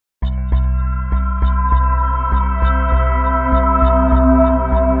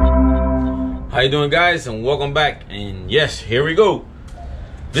How you doing, guys? And welcome back. And yes, here we go.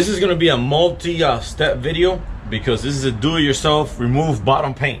 This is gonna be a multi-step video because this is a do-it-yourself remove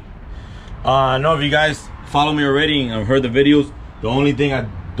bottom paint. I know if you guys follow me already and have heard the videos, the only thing I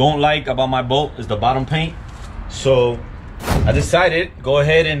don't like about my boat is the bottom paint. So I decided go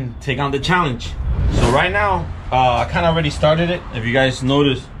ahead and take on the challenge. So right now, I kind of already started it. If you guys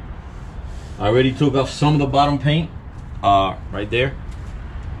notice, I already took off some of the bottom paint right there.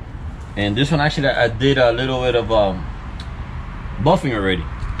 And this one actually I did a little bit of buffing already.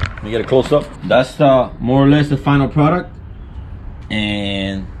 Let me get a close up. That's more or less the final product.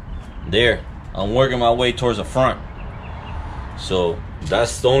 And there, I'm working my way towards the front. So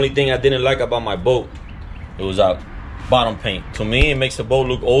that's the only thing I didn't like about my boat. It was bottom paint. To me, it makes the boat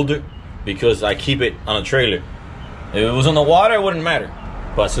look older because I keep it on a trailer. If it was on the water, it wouldn't matter.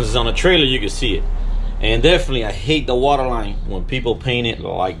 But since it's on a trailer, you can see it. And definitely, I hate the water line when people paint it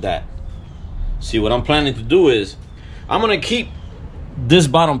like that. See, what I'm planning to do is, I'm gonna keep this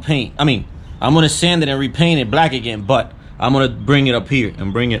bottom paint. I'm gonna sand it and repaint it black again, but I'm gonna bring it up here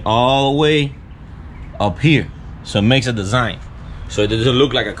and bring it all the way up here. So it makes a design. So it doesn't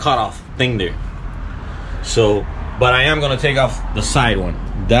look like a cut-off thing there. So, but I am gonna take off the side one.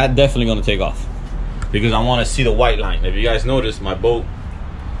 That definitely gonna take off because I wanna see the white line. If you guys notice, my boat,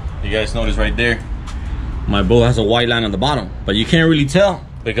 you guys notice right there, my boat has a white line on the bottom, but you can't really tell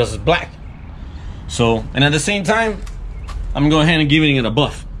because it's black. So, and at the same time, I'm gonna go ahead and give it a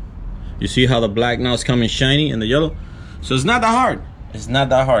buff. You see how the black now is coming shiny and the yellow? So it's not that hard. It's not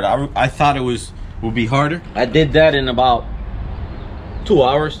that hard. I thought it would be harder. I did that in about 2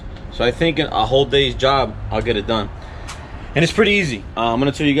 hours. So I think in a whole day's job, I'll get it done. And it's pretty easy. I'm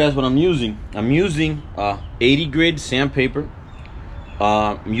gonna tell you guys what I'm using. I'm using 80 grit sandpaper.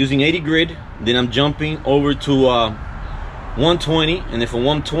 I'm using 80 grit. Then I'm jumping over to 120. And then from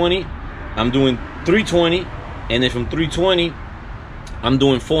 120, I'm doing 320, and then from 320 I'm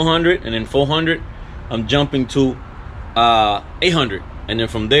doing 400, and then 400 I'm jumping to 800, and then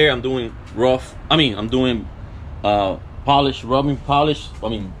from there I'm doing I'm doing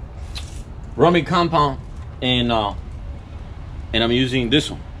rubbing compound, and I'm using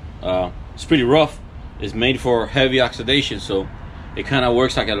this one. It's pretty rough. It's made for heavy oxidation, so it kind of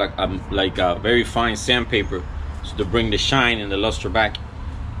works like a very fine sandpaper, so to bring the shine and the luster back.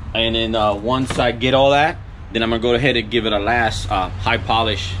 And then once I get all that, then I'm gonna go ahead and give it a last high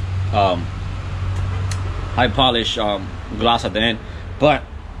polish gloss at the end. But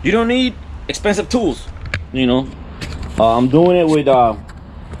you don't need expensive tools, you know. I'm doing it with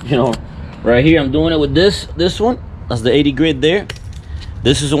right here. I'm doing it with this one. That's the 80 grit there.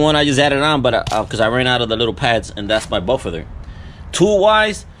 This is the one I just added on, but because I ran out of the little pads, and that's my buffer there. Tool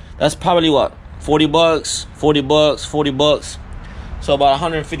wise, that's probably what, 40 bucks, 40 bucks, 40 bucks. So about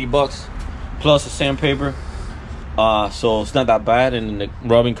 150 bucks plus the sandpaper. So it's not that bad, and the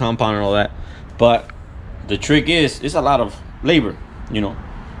rubbing compound and all that. But the trick is, it's a lot of labor, you know.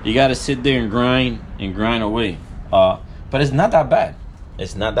 You gotta sit there and grind away. But it's not that bad.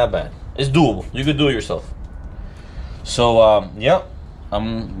 It's not that bad. It's doable. You could do it yourself. So yep,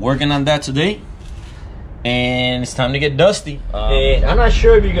 I'm working on that today. And it's time to get dusty. And I'm not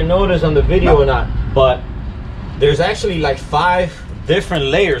sure if you can notice on the video or not, but there's actually like 5 different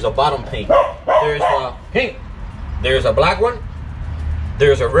layers of bottom paint. There's pink, there's a black one,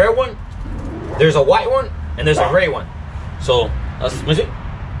 there's a red one, there's a white one, and there's a gray one. So let me see.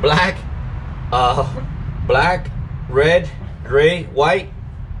 Black, red, gray, white,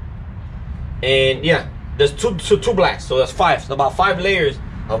 and yeah, there's two blacks. So that's 5. So about 5 layers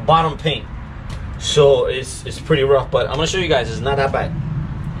of bottom paint. So it's pretty rough, but I'm gonna show you guys. It's not that bad.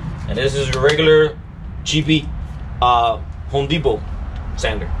 And this is a regular cheapy Home Depot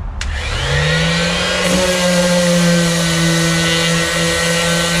sander.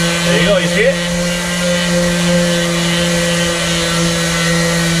 There you go, you see it?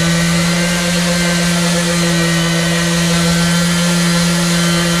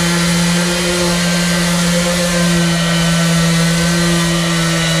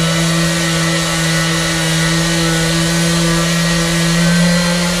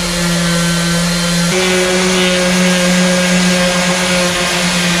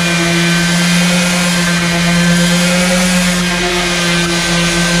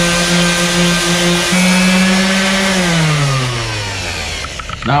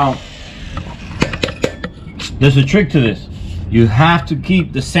 Now, there's a trick to this. You have to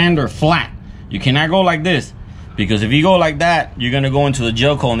keep the sander flat. You cannot go like this, because if you go like that, you're gonna go into the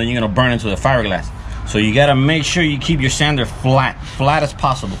gel coat and then you're gonna burn into the fiberglass. So you gotta make sure you keep your sander flat as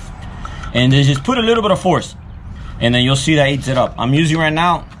possible. And then just put a little bit of force, and then you'll see that eats it up. I'm using right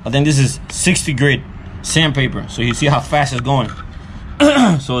now I think this is 60 grit sandpaper. So you see how fast it's going.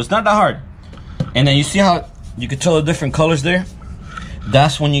 So it's not that hard. And then you see how you can tell the different colors there?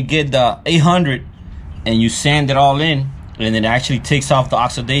 That's when you get the 800 and you sand it all in, and then it actually takes off the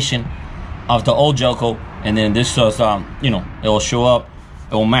oxidation of the old gel coat. And then this is, you know, it will show up,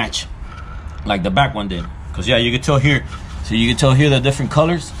 it will match like the back one did. Cause yeah, you can tell here. So you can tell here the different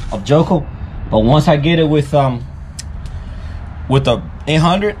colors of gel coat. But once I get it with the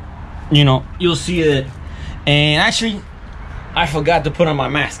 800, you know, you'll see it. And actually, I forgot to put on my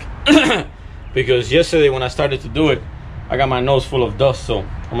mask because yesterday when I started to do it, I got my nose full of dust. So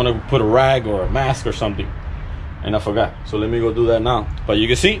I'm gonna put a rag or a mask or something, and I forgot. So let me go do that now. But you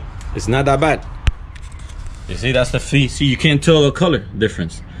can see, it's not that bad. You see, that's the fee. See, you can't tell the color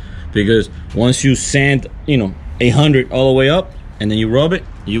difference because once you sand, you know, 800 all the way up, and then you rub it,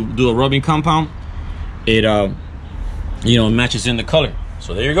 you do a rubbing compound, it you know, it matches in the color.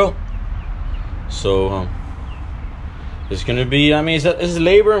 So there you go. So it's gonna be, I mean, it's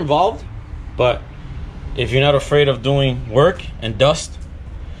labor involved, but if you're not afraid of doing work and dust,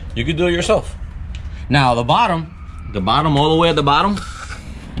 you can do it yourself. Now the bottom all the way at the bottom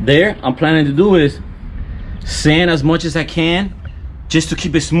there, I'm planning to do is sand as much as I can just to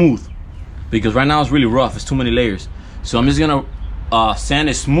keep it smooth, because right now it's really rough, it's too many layers. So I'm just gonna sand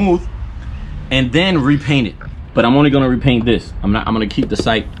it smooth and then repaint it. But I'm only gonna repaint this. I'm gonna keep the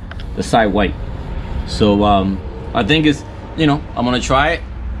side white. So I think it's, you know, I'm gonna try it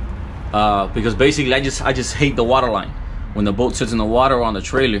because basically I just hate the water line. When the boat sits in the water or on the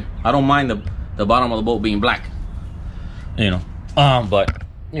trailer, I don't mind the bottom of the boat being black, you know. But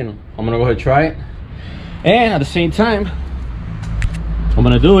you know, I'm gonna go ahead and try it. And at the same time, what I'm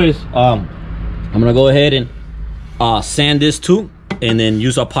gonna do is I'm gonna go ahead and sand this too, and then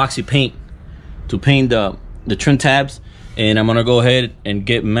use epoxy paint to paint the trim tabs. And I'm gonna go ahead and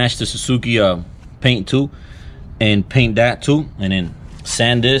match the Suzuki paint too, and paint that too, and then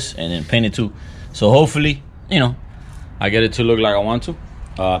sand this and then paint it too. So hopefully, you know, I get it to look like I want to,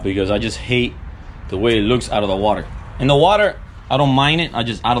 because I just hate the way it looks out of the water. In the water, I don't mind it. I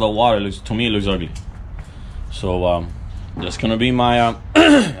just, out of the water, to me it looks ugly. So that's gonna be my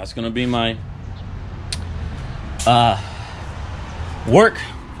that's gonna be my work,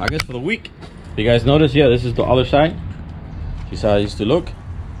 I guess, for the week. You guys notice, yeah, this is the other side. This is how it used to look.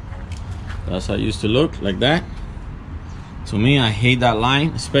 That's how it used to look, like that. To me, I hate that line,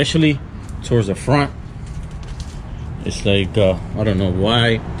 especially towards the front. It's like I don't know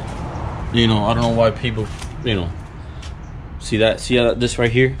why, you know, I don't know why people, you know, see how this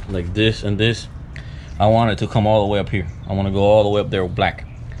right here, like this and this. I want it to come all the way up here. I want to go all the way up there with black,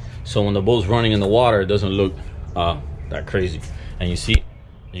 so when the boat's running in the water, it doesn't look that crazy. And you see,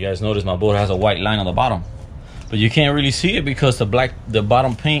 you guys notice my boat has a white line on the bottom, but you can't really see it because the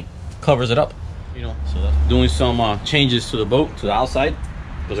bottom paint covers it up, you know. So that's doing some changes to the boat, to the outside,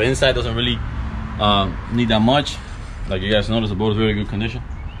 because the inside doesn't really need that much. Like you guys notice, the boat is really good condition.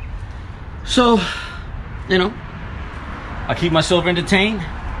 So, you know, I keep myself entertained,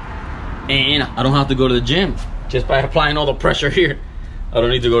 and I don't have to go to the gym just by applying all the pressure here. I don't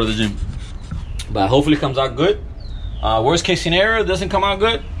need to go to the gym, but hopefully it comes out good. Worst case scenario, it doesn't come out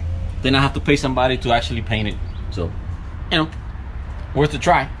good, then I have to pay somebody to actually paint it. So, you know, worth a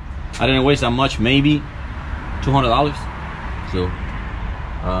try. I didn't waste that much, maybe $200. So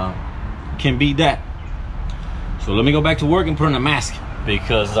can beat that. So let me go back to work and put on a mask,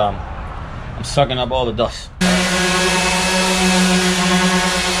 because I'm sucking up all the dust.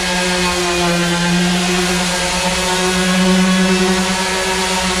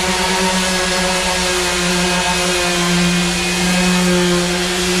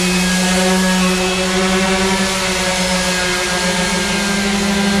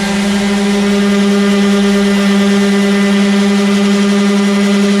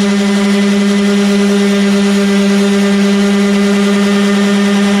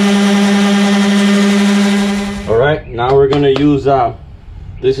 Now we're gonna use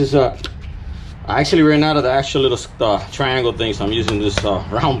this is I actually ran out of the actual little triangle thing, so I'm using this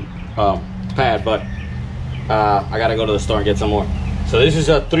round pad, but I gotta go to the store and get some more. So this is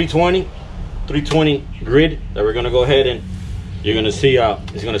a 320 grid that we're gonna go ahead and you're gonna see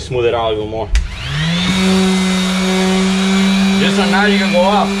it's gonna smooth it out even more. This one now you can go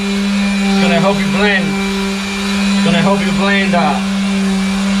up. It's gonna help you blend. It's gonna help you blend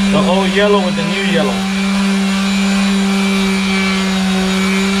the old yellow with the new yellow.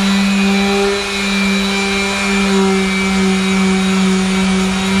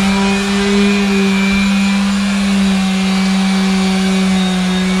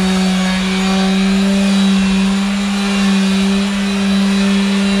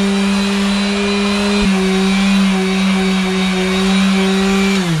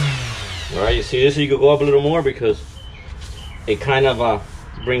 this you could go up a little more because it kind of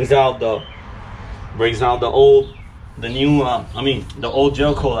brings out the old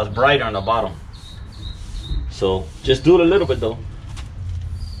gel coat that's brighter on the bottom. So just do it a little bit though,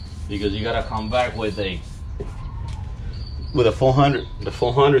 because you gotta come back with a 400. The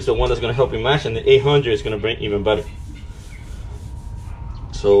 400 is the one that's gonna help you match, and the 800 is gonna bring even better.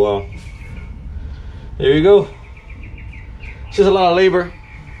 So there you go. It's just a lot of labor,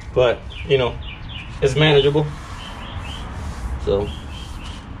 but you know, it's manageable. So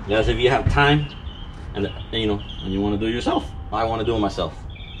yes, if you have time and you know, and you want to do it yourself, I want to do it myself.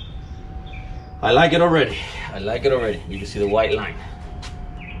 I like it already. I like it already. You can see the white line.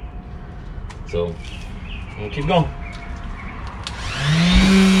 So I'm gonna keep going.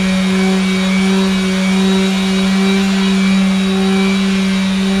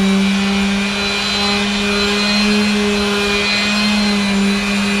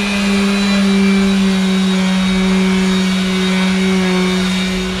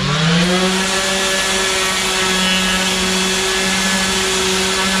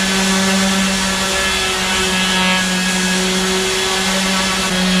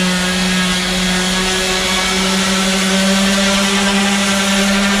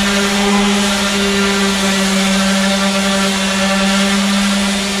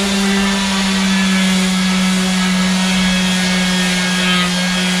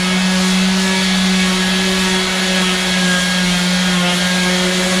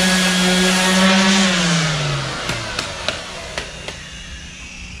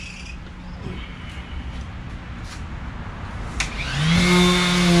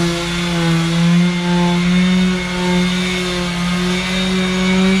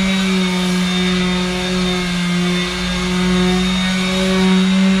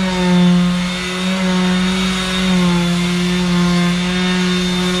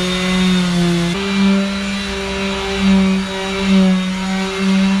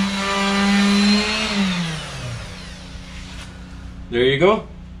 There you go.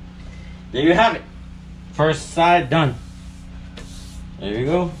 There you have it. First side done. There you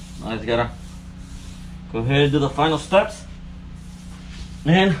go. I just gotta go ahead and do the final steps.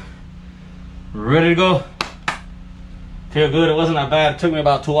 And ready to go. Feel good. It wasn't that bad. It took me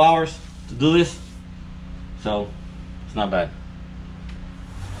about 2 hours to do this. So it's not bad.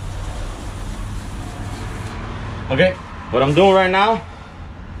 Okay, what I'm doing right now,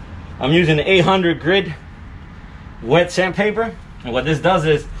 I'm using the 800 grit wet sandpaper. And what this does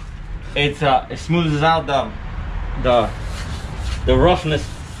is it smooths out the roughness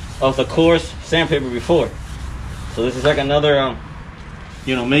of the coarse sandpaper before. So this is like another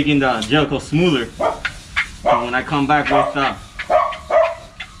you know, making the gel coat smoother. So when I come back with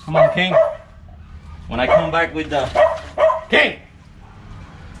come on, King. When I come back with the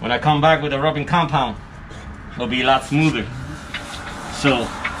when I come back with the rubbing compound, it'll be a lot smoother. So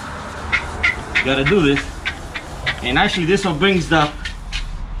you gotta do this. And actually this one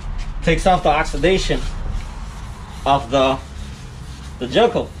takes off the oxidation of the gel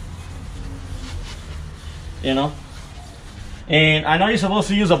coat, you know. And I know you're supposed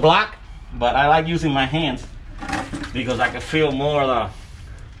to use a block, but I like using my hands because I can feel more of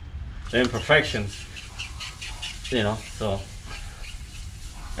the imperfections, you know. So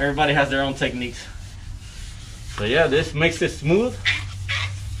everybody has their own techniques. So yeah, this makes it smooth.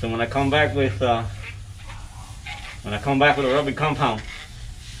 So when I come back with a rubbing compound,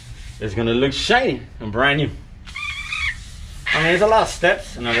 it's gonna look shiny and brand new. I mean, there's a lot of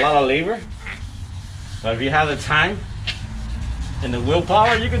steps and a lot of labor, but if you have the time and the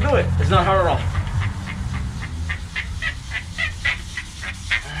willpower, you can do it. It's not hard at all.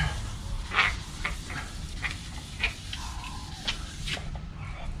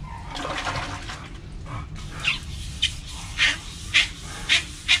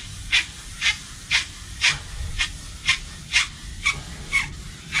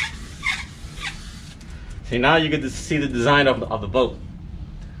 See, now you get to see the design of the boat,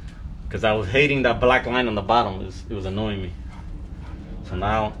 because I was hating that black line on the bottom. It was annoying me. So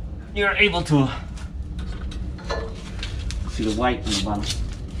now you're able to see the white on the bottom.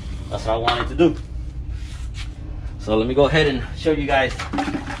 That's what I wanted to do. So let me go ahead and show you guys. I'm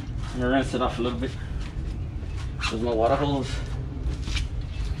gonna rinse it off a little bit. There's my water hose.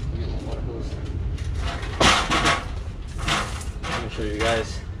 Let me show you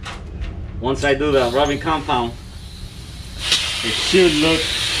guys. Once I do the rubbing compound, it should look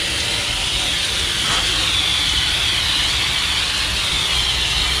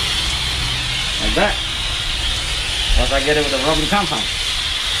like that. Once I get it with the rubbing compound.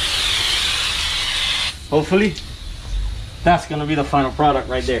 Hopefully, that's gonna be the final product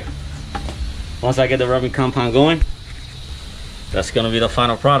right there. once I get the rubbing compound going, that's gonna be the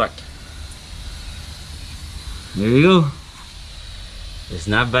final product. There you go. It's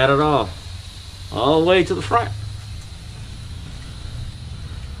not bad at all the way to the front.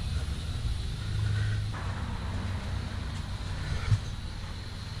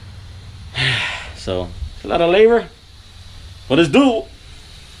 So it's a lot of labor, but it's doable.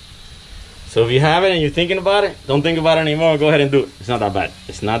 So if you have it and you're thinking about it, don't think about it anymore. Go ahead and do it. It's not that bad.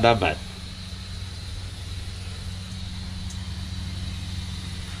 It's not that bad.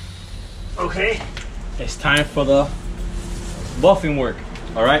 Okay, it's time for the buffing work.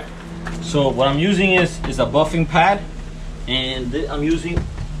 All right. So what I'm using is a buffing pad, and I'm using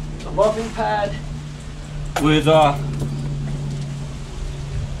a buffing pad with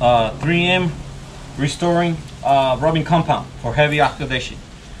 3M restoring rubbing compound for heavy oxidation.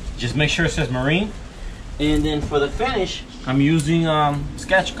 Just make sure it says marine. And then for the finish, I'm using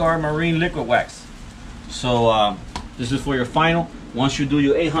Sketch Guard marine liquid wax. So this is for your final. Once you do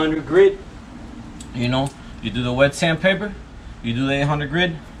your 800 grit, you know, you do the wet sandpaper, you do the 800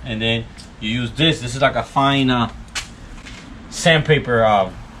 grit, and then you use this. This is like a fine sandpaper,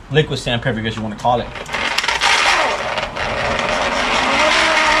 liquid sandpaper, I guess you want to call it.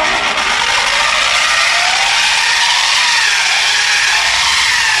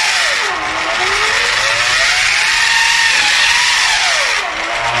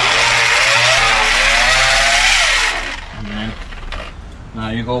 Now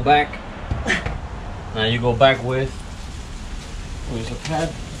you go back. Now you go back with, where's the pad?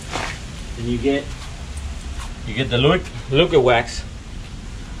 Then you get the liquid wax,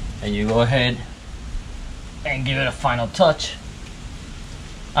 and you go ahead and give it a final touch.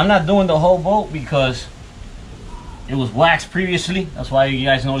 I'm not doing the whole boat because it was waxed previously. That's why you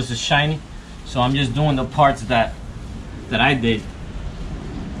guys notice it's shiny. So I'm just doing the parts that I did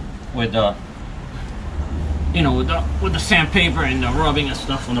with the, you know, with the sandpaper and the rubbing and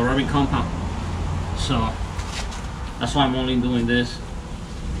stuff on the rubbing compound. So that's why I'm only doing this.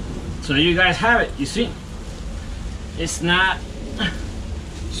 So you guys have it. You see, it's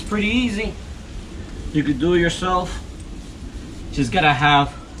pretty easy. You could do it yourself. Just gotta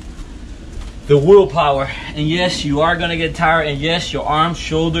have the willpower. And yes, you are gonna get tired. And yes, your arms,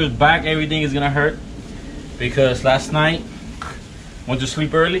 shoulders, back, everything is gonna hurt, because last night went to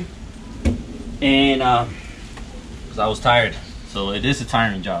sleep early, and because I was tired. So it is a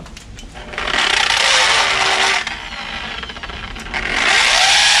tiring job.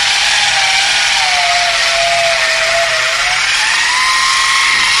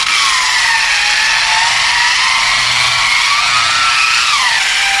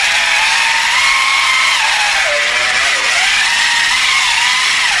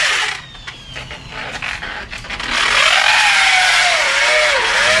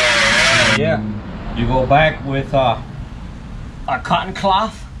 Yeah, you go back with a cotton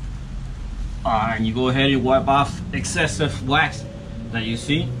cloth, and you go ahead and wipe off excessive wax that you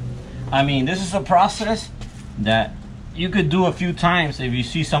see. I mean, this is a process that you could do a few times if you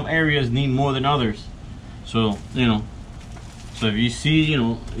see some areas need more than others. So, you know, so if you see, you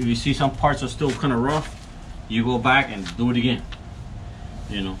know, if you see some parts are still kind of rough, you go back and do it again.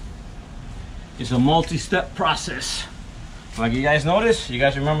 You know, it's a multi-step process. Like you guys notice, you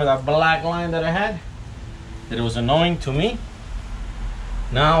guys remember that black line that I had? That it was annoying to me.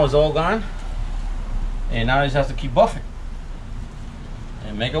 Now it's all gone. And now I just have to keep buffing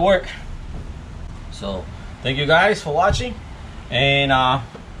and make it work. So thank you guys for watching. And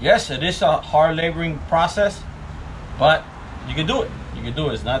yes, it is a hard laboring process, but you can do it. You can do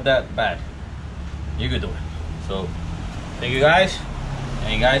it. It's not that bad. You can do it. So thank you guys.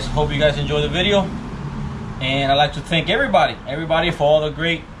 And guys, hope you guys enjoyed the video. And I'd like to thank everybody for all the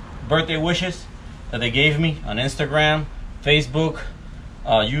great birthday wishes that they gave me on Instagram, Facebook,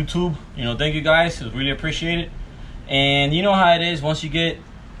 YouTube. You know, thank you guys. It's really appreciated. And you know how it is, once you get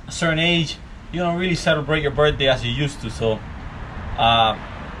a certain age, you don't really celebrate your birthday as you used to. So I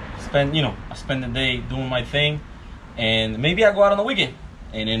spend the day doing my thing, and maybe I go out on the weekend.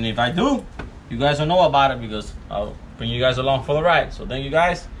 And then if I do, you guys will know about it, because I'll bring you guys along for the ride. So thank you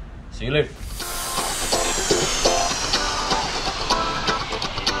guys. See you later.